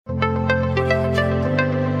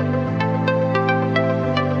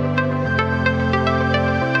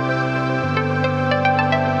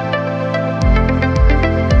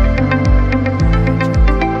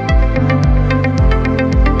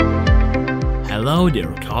Hello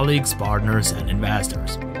dear colleagues, partners and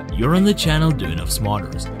investors. You're on the channel Duyunov's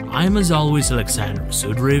Motors. I'm as always Alexander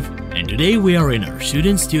Sudarev, and today we are in our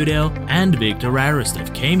shooting studio and Victor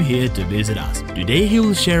Arestov came here to visit us. Today he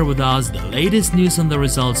will share with us the latest news on the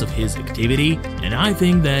results of his activity, and I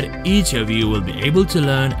think that each of you will be able to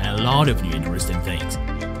learn a lot of new interesting things.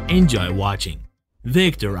 Enjoy watching.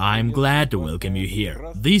 Victor, I'm glad to welcome you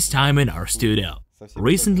here, this time in our studio.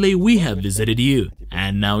 Recently we have visited you,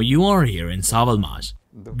 and now you are here in SovElMash.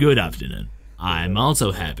 Good afternoon. I'm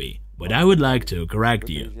also happy, but I would like to correct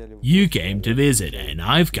you. You came to visit and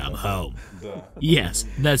I've come home. Yes,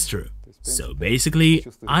 that's true. So basically,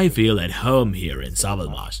 I feel at home here in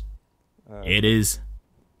SovElMash. It is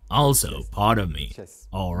also part of me,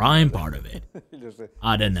 or I'm part of it.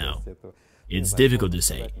 I don't know. It's difficult to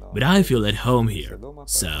say, but I feel at home here,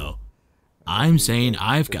 so I'm saying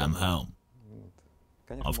I've come home.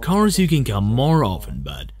 Of course you can come more often,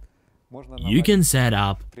 but you can set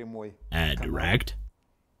up a direct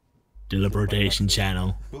teleportation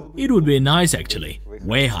channel. It would be nice actually.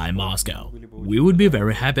 Weihai, Moscow. We would be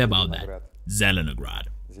very happy about that. Zelenograd.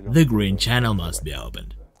 The green channel must be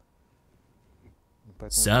opened.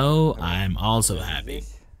 So I'm also happy.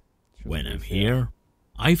 When I'm here,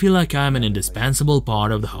 I feel like I'm an indispensable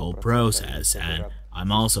part of the whole process, and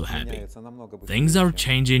I'm also happy. Things are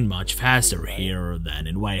changing much faster here than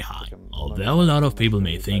in Weihai, although a lot of people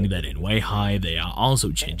may think that in Weihai they are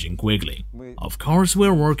also changing quickly. Of course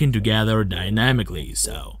we're working together dynamically,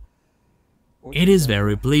 so it is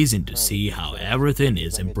very pleasing to see how everything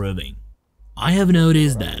is improving. I have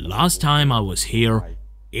noticed that last time I was here,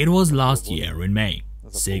 it was last year in May,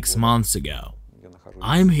 6 months ago.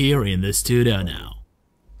 I'm here in the studio now,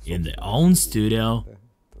 in the own studio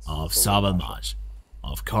of SovElMash.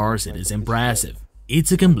 Of course, it is impressive.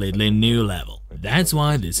 It's a completely new level. That's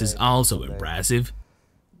why this is also impressive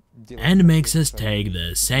and makes us take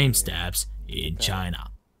the same steps in China.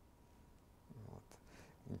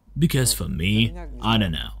 Because for me, I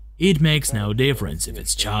don't know, it makes no difference if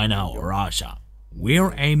it's China or Russia.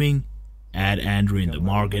 We're aiming at entering the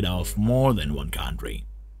market of more than one country.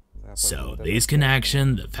 So this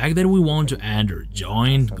connection, the fact that we want to enter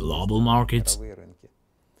joint global markets,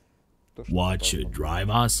 what should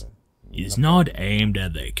drive us is not aimed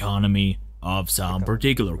at the economy of some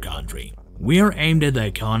particular country. We are aimed at the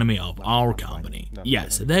economy of our company.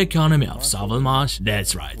 Yes, the economy of SovElMash,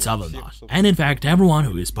 that's right, SovElMash. And in fact, everyone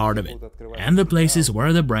who is part of it, and the places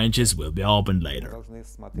where the branches will be opened later.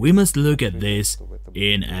 We must look at this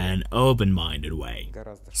in an open-minded way,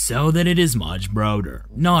 so that it is much broader,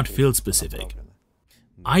 not field-specific.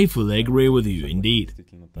 I fully agree with you indeed.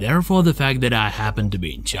 Therefore, the fact that I happen to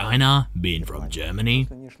be in China, being from Germany,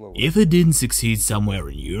 if it didn't succeed somewhere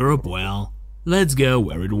in Europe, well, let's go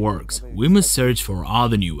where it works. We must search for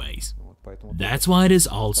other new ways. That's why it is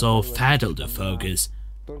also fatal to focus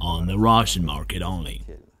on the Russian market only.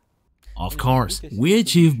 Of course, we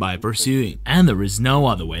achieve by pursuing, and there is no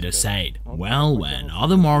other way to say it. Well, when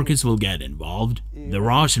other markets will get involved, the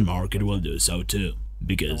Russian market will do so too.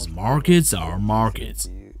 Because markets are markets,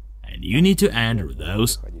 and you need to enter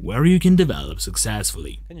those where you can develop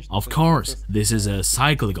successfully. Of course, this is a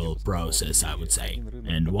cyclical process, I would say,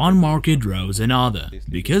 and one market draws another,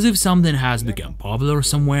 because if something has become popular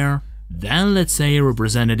somewhere, then let's say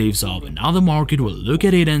representatives of another market will look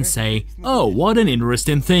at it and say, "Oh, what an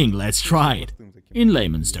interesting thing, let's try it," in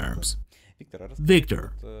layman's terms.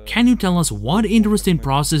 Victor, can you tell us what interesting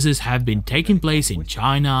processes have been taking place in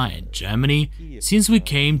China and Germany since we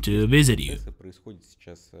came to visit you?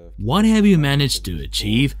 What have you managed to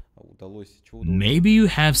achieve? Maybe you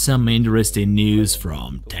have some interesting news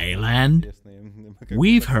from Thailand?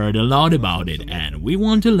 We've heard a lot about it and we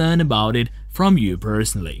want to learn about it from you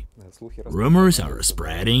personally. Rumors are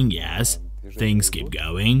spreading, yes. Things keep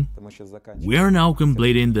going. We are now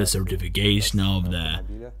completing the certification of the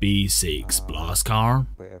P6 Plus car,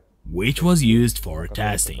 which was used for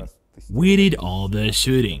testing. We did all the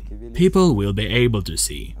shooting. People will be able to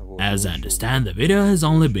see. As I understand, the video has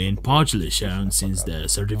only been partially shown since the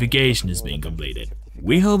certification is being completed.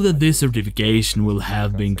 We hope that this certification will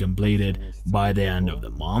have been completed by the end of the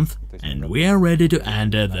month, and we are ready to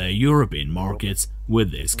enter the European markets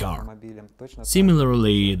with this car.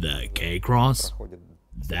 Similarly, the K-Cross,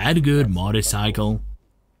 that good motorcycle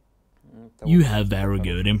you have very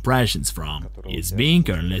good impressions from, is being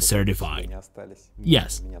currently certified.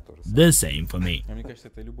 Yes, the same for me.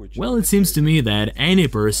 Well, it seems to me that any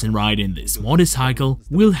person riding this motorcycle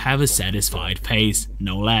will have a satisfied face,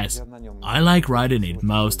 no less. I like riding it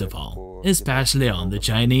most of all, especially on the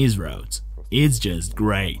Chinese roads. it's just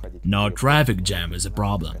great. No traffic jam is a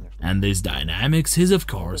problem, and this dynamics is of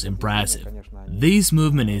course impressive. This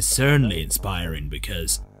movement is certainly inspiring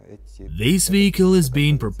because this vehicle is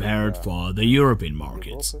being prepared for the European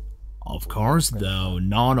markets. Of course, though,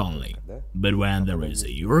 not only, but when there is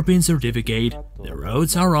a European certificate, the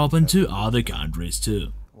roads are open to other countries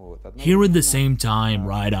too. Here at the same time,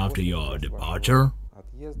 right after your departure,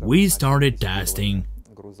 we started testing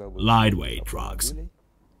lightweight trucks.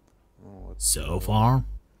 So far,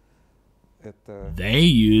 they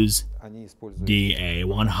use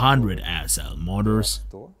DA100SL motors,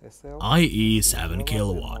 i.e. 7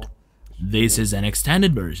 kW. This is an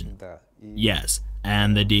extended version. Yes,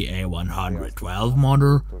 and the DA112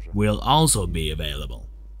 motor will also be available.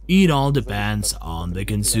 It all depends on the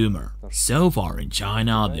consumer. So far in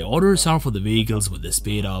China, the orders are for the vehicles with a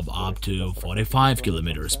speed of up to 45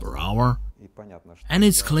 km per hour, and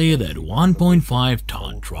it's clear that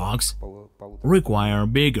 1.5-ton trucks require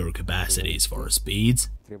bigger capacities for speeds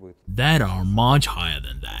that are much higher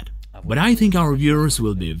than that. But I think our viewers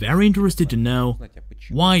will be very interested to know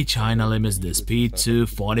why China limits the speed to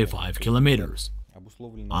 45 km.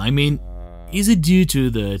 I mean, is it due to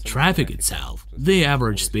the traffic itself, the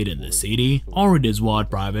average speed in the city, or it is what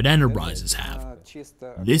private enterprises have?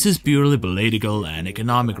 This is purely political and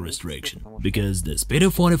economic restriction, because the speed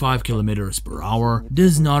of 45 km per hour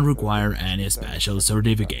does not require any special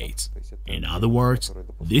certificates. In other words,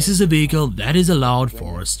 this is a vehicle that is allowed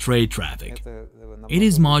for straight traffic. It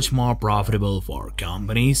is much more profitable for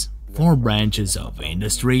companies, for branches of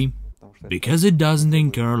industry, because it doesn't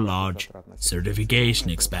incur large certification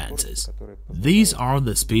expenses. These are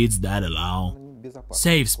the speeds that allow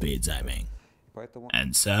safe speeds, I mean.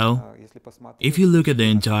 And so, if you look at the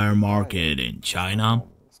entire market in China,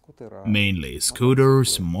 mainly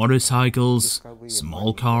scooters, motorcycles,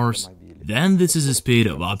 small cars, then this is a speed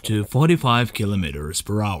of up to 45 km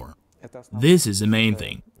per hour. This is the main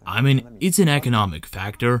thing. I mean, it's an economic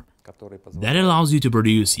factor that allows you to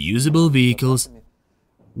produce usable vehicles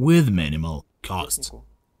with minimal costs.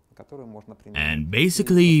 And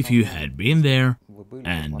basically, if you had been there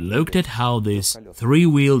and looked at how these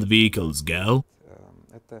three-wheeled vehicles go,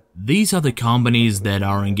 these are the companies that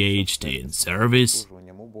are engaged in service,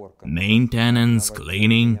 maintenance,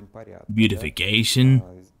 cleaning, beautification,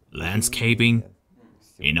 landscaping.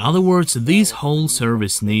 In other words, this whole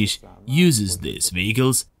service niche uses these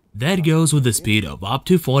vehicles that goes with a speed of up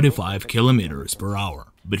to 45 km per hour.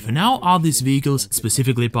 But for now, are these vehicles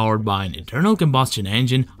specifically powered by an internal combustion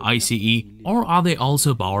engine, ICE, or are they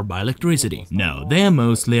also powered by electricity? No, they are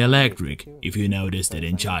mostly electric, if you noticed it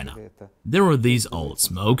in China. There are these old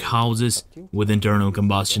smoke houses with internal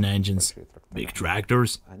combustion engines, big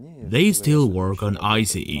tractors. They still work on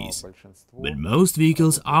ICEs, but most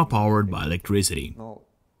vehicles are powered by electricity.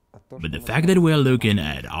 But the fact that we are looking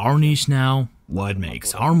at our niche now, what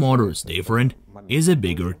makes our motors different is a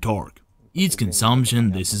bigger torque. Its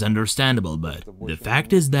consumption, this is understandable, but the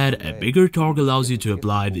fact is that a bigger torque allows you to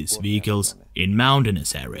apply these vehicles in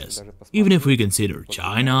mountainous areas. Even if we consider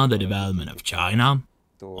China, the development of China,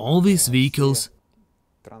 all these vehicles,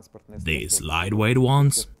 these lightweight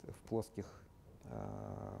ones,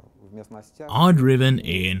 are driven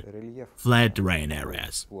in flat terrain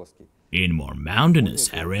areas. In more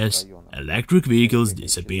mountainous areas, electric vehicles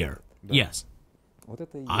disappear. Yes,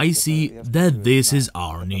 I see that this is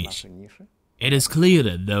our niche. It is clear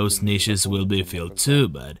that those niches will be filled too,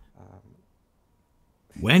 but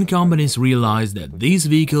when companies realize that these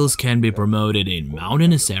vehicles can be promoted in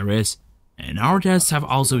mountainous areas, and our tests have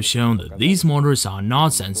also shown that these motors are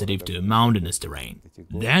not sensitive to mountainous terrain,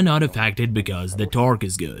 they are not affected because the torque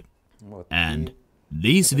is good. And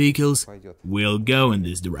these vehicles will go in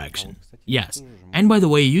this direction. Yes, and by the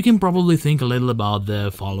way, you can probably think a little about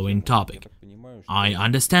the following topic. I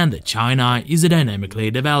understand that China is a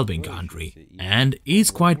dynamically developing country, and it's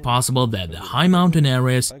quite possible that the high mountain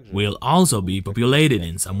areas will also be populated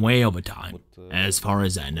in some way over time. As far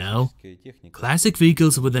as I know, classic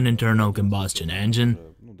vehicles with an internal combustion engine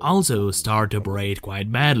also start to operate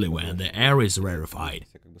quite badly when the air is rarefied.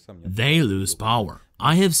 They lose power.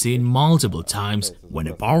 I have seen multiple times when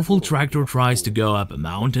a powerful tractor tries to go up a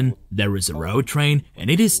mountain, there is a road train and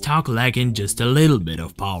it is stuck lacking just a little bit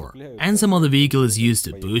of power, and some other vehicle is used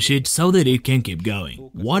to push it so that it can keep going.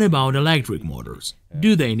 What about electric motors?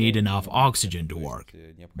 Do they need enough oxygen to work?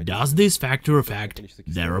 Does this factor affect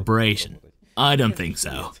their operation? I don't think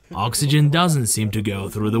so. Oxygen doesn't seem to go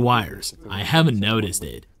through the wires. I haven't noticed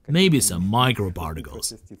it. Maybe some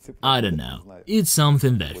microparticles. I don't know. It's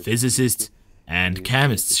something that physicists and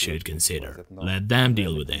chemists should consider. Let them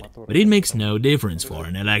deal with it. But it makes no difference for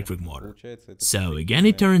an electric motor. So again,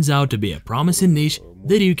 it turns out to be a promising niche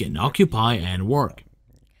that you can occupy and work.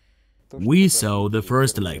 We saw the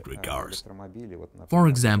first electric cars. For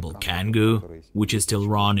example, Kangoo, which is still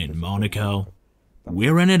run in Monaco. We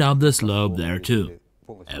rented up the slope there too.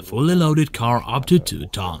 A fully loaded car up to 2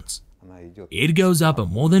 tons. It goes up a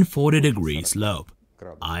more than 40-degree slope.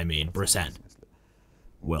 I mean percent.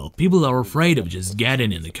 Well, people are afraid of just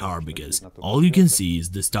getting in the car because all you can see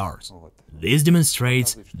is the stars. This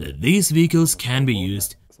demonstrates that these vehicles can be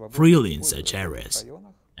used freely in such areas.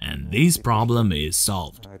 And this problem is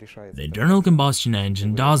solved. The internal combustion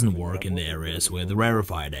engine doesn't work in the areas with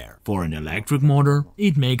rarefied air. For an electric motor,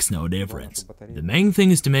 it makes no difference. The main thing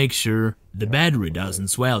is to make sure the battery doesn't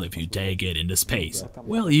swell if you take it into space.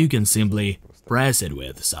 Well, you can simply press it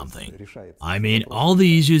with something. I mean, all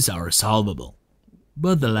the issues are solvable.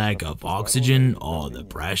 But the lack of oxygen or the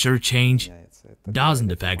pressure change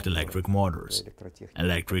doesn't affect electric motors,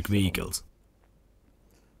 electric vehicles.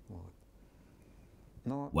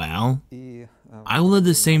 Well, I will at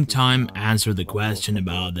the same time answer the question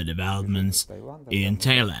about the developments in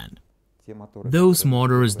Thailand. Those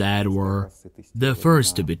motors that were the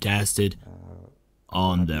first to be tested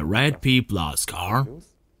on the Red P Plus car.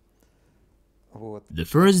 The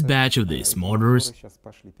first batch of these motors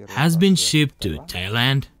has been shipped to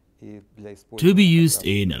Thailand to be used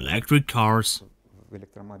in electric cars,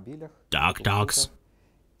 tuk-tuks,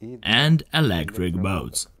 and electric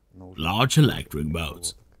boats, large electric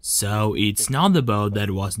boats. So it's not the boat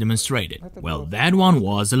that was demonstrated. Well, that one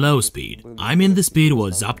was a low speed. I mean, the speed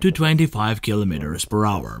was up to 25 kilometers per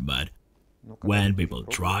hour, but when people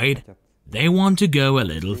tried, they want to go a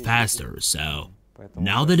little faster, so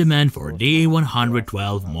now the demand for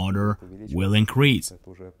DA112 motor will increase,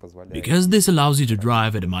 because this allows you to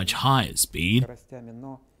drive at a much higher speed,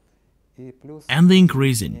 and the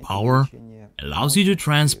increase in power allows you to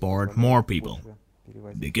transport more people,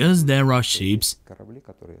 because there are ships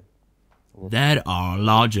that are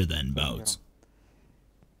larger than boats.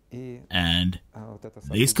 And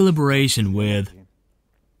this collaboration with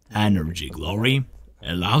Energy Glory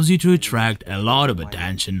allows you to attract a lot of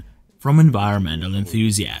attention from environmental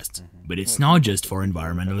enthusiasts. But it's not just for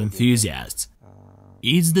environmental enthusiasts.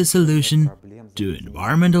 It's the solution to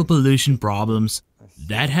environmental pollution problems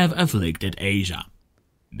that have afflicted Asia.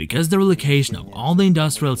 Because the relocation of all the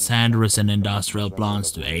industrial centers and industrial plants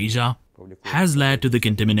to Asia has led to the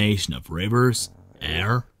contamination of rivers,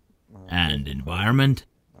 air, and environment,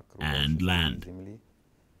 and land.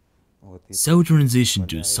 So transition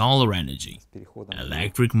to solar energy,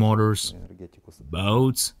 electric motors,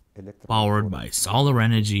 boats, powered by solar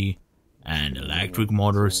energy and electric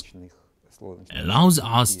motors allows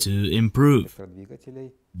us to improve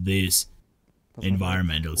this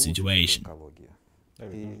environmental situation.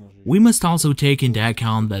 We must also take into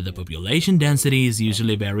account that the population density is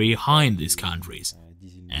usually very high in these countries,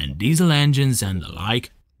 and diesel engines and the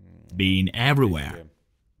like, being everywhere,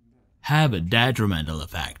 have a detrimental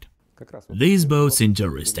effect. These boats in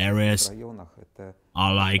tourist areas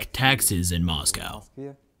are like taxis in Moscow.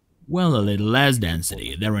 Well, a little less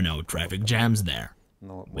density, there are no traffic jams there.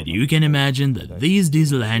 But you can imagine that these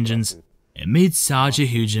diesel engines emit such a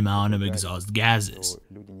huge amount of exhaust gases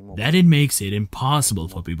that it makes it impossible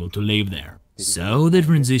for people to live there. So the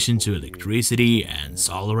transition to electricity and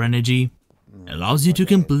solar energy allows you to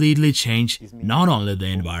completely change not only the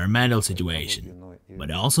environmental situation,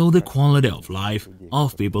 but also the quality of life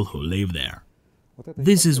of people who live there.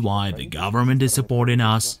 This is why the government is supporting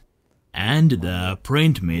us, and the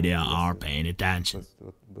print media are paying attention.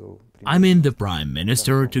 I mean, the Prime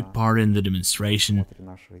Minister took part in the demonstration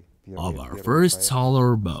of our first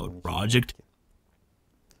solar boat project,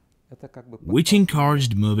 which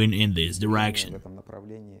encouraged moving in this direction,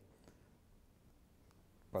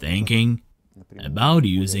 thinking about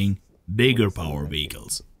using bigger power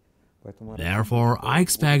vehicles. Therefore, I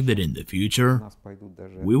expect that in the future,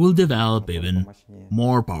 we will develop even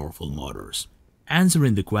more powerful motors.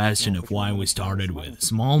 Answering the question of why we started with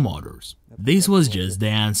small motors, this was just the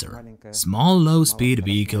answer. Small low-speed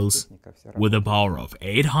vehicles with a power of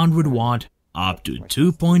 800 watt up to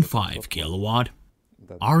 2.5 kilowatt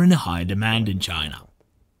are in a high demand in China.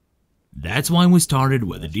 That's why we started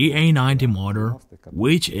with a DA90 motor,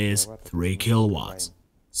 which is 3 kilowatts.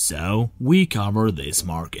 So, we cover this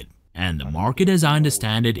market. And the market, as I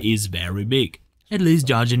understand it, is very big. At least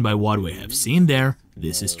judging by what we have seen there,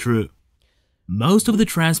 this is true. Most of the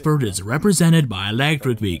transport is represented by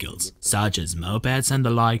electric vehicles, such as mopeds and the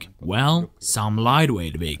like. Well, some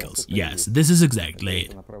lightweight vehicles. Yes, this is exactly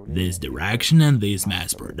it. This direction and this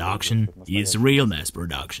mass production is real mass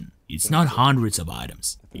production. It's not hundreds of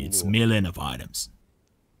items, it's millions of items.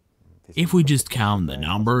 If we just count the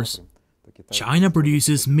numbers, China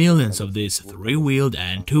produces millions of these three-wheeled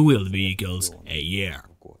and two-wheeled vehicles a year.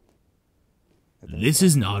 This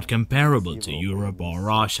is not comparable to Europe or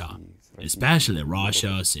Russia, especially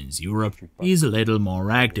Russia, since Europe is a little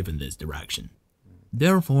more active in this direction.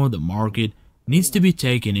 Therefore, the market needs to be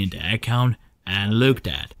taken into account and looked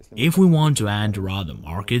at. If we want to enter other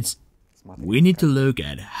markets, we need to look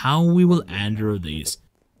at how we will enter this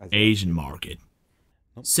Asian market.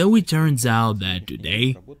 So it turns out that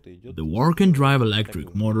today, the work and drive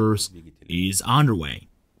electric motors is underway.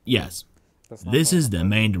 Yes, this is the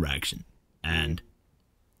main direction. And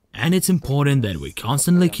it's important that we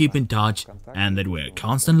constantly keep in touch and that we are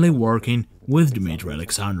constantly working with Dmitry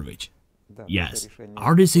Alexandrovich. Yes,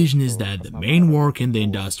 our decision is that the main work in the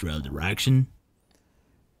industrial direction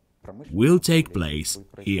will take place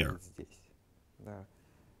here.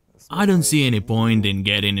 I don't see any point in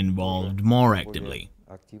getting involved more actively.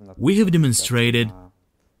 We have demonstrated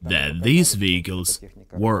that these vehicles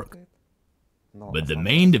work, but the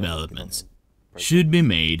main developments should be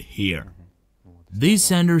made here. These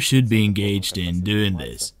centers should be engaged in doing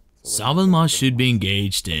this. SovElMash should be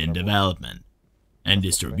engaged in development. And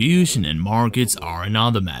distribution and markets are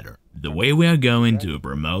another matter. The way we are going to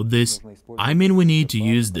promote this, I mean we need to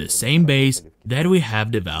use the same base that we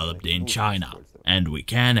have developed in China. And we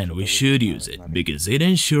can and we should use it, because it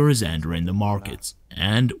ensures entering the markets.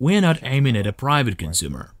 And we are not aiming at a private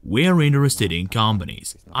consumer, we are interested in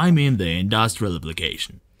companies, I mean the industrial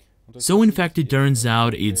application. So in fact it turns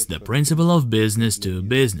out it's the principle of business to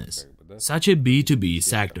business, such a B2B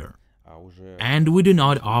sector. And we do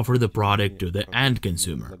not offer the product to the end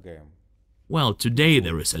consumer. Well, today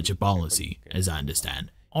there is such a policy, as I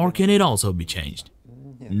understand. Or can it also be changed?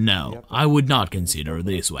 No, I would not consider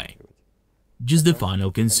this way. Just the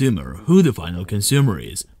final consumer. Who the final consumer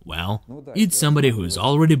is? Well, it's somebody who is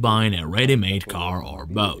already buying a ready-made car or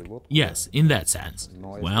boat. Yes, in that sense.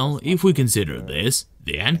 Well, if we consider this,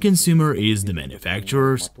 the end consumer is the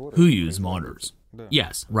manufacturers who use motors.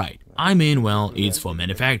 Yes, right. I mean, well, it's for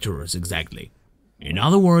manufacturers exactly. In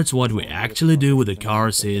other words, what we actually do with the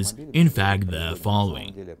cars is, in fact, the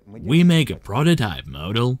following. We make a prototype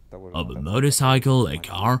model of a motorcycle, a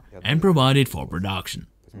car, and provide it for production.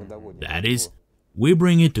 That is, we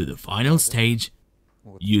bring it to the final stage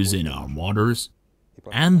using our motors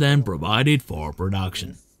and then provide it for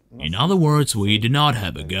production. In other words, we do not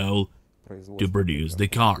have a goal to produce the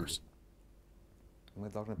cars.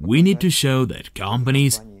 We need to show that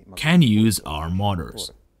companies can use our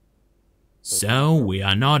motors. So, we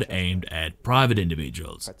are not aimed at private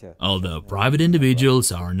individuals. Although private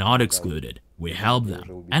individuals are not excluded, we help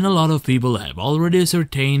them. And a lot of people have already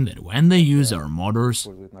ascertained that when they use our motors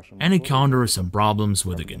and encounter some problems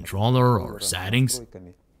with the controller or settings,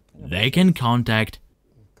 they can contact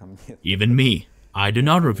even me. I do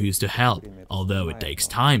not refuse to help, although it takes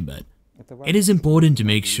time, but it is important to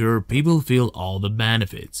make sure people feel all the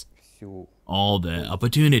benefits, all the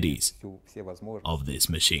opportunities of these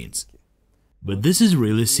machines. But this is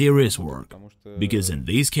really serious work, because in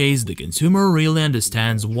this case the consumer really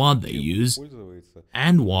understands what they use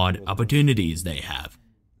and what opportunities they have.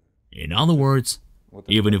 In other words,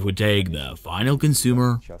 even if we take the final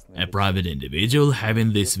consumer, a private individual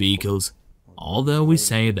having these vehicles, although we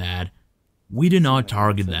say that we do not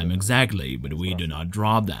target them exactly, but we do not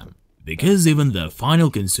drop them, because even the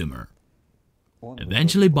final consumer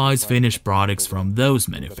eventually buys finished products from those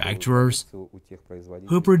manufacturers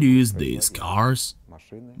who produce these cars,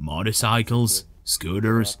 motorcycles,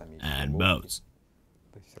 scooters, and boats.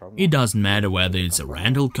 It doesn't matter whether it's a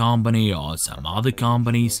rental company or some other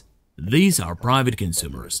companies, these are private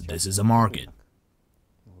consumers, this is a market.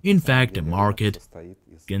 In fact, a market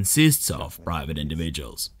consists of private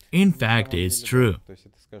individuals. In fact, it's true.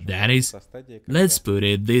 That is, let's put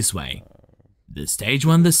it this way. The stage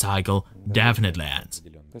when the cycle definitely ends.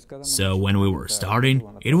 So when we were starting,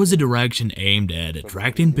 it was a direction aimed at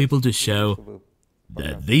attracting people to show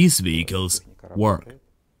that these vehicles work.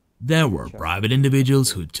 There were private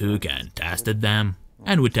individuals who took and tested them,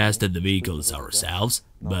 and we tested the vehicles ourselves,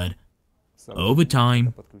 but over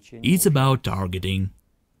time, it's about targeting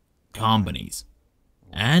companies.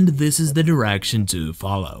 And this is the direction to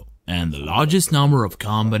follow. And the largest number of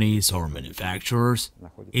companies or manufacturers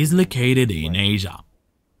is located in Asia.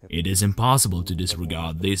 It is impossible to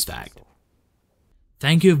disregard this fact.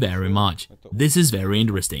 Thank you very much. This is very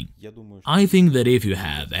interesting. I think that if you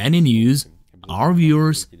have any news, our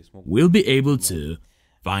viewers will be able to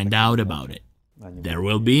find out about it. There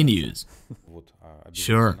will be news.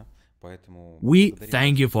 Sure. We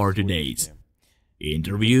thank you for today's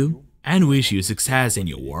interview and wish you success in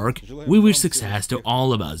your work. We wish success to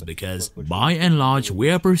all of us because, by and large, we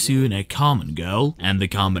are pursuing a common goal, and the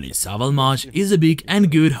company SovElMash is a big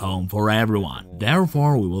and good home for everyone.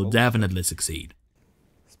 Therefore, we will definitely succeed.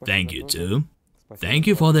 Thank you too. Thank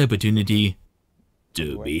you for the opportunity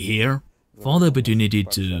to be here, for the opportunity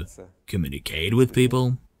to communicate with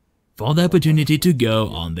people, for the opportunity to go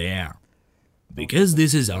on the air. Because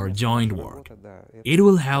this is our joint work, it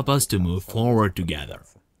will help us to move forward together.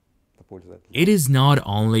 It is not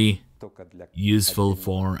only useful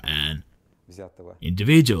for an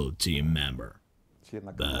individual team member,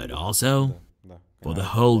 but also for the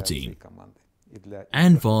whole team,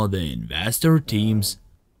 and for the investor teams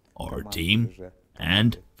or team,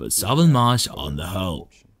 and for SovElMash on the whole.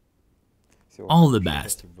 All the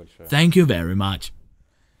best. Thank you very much.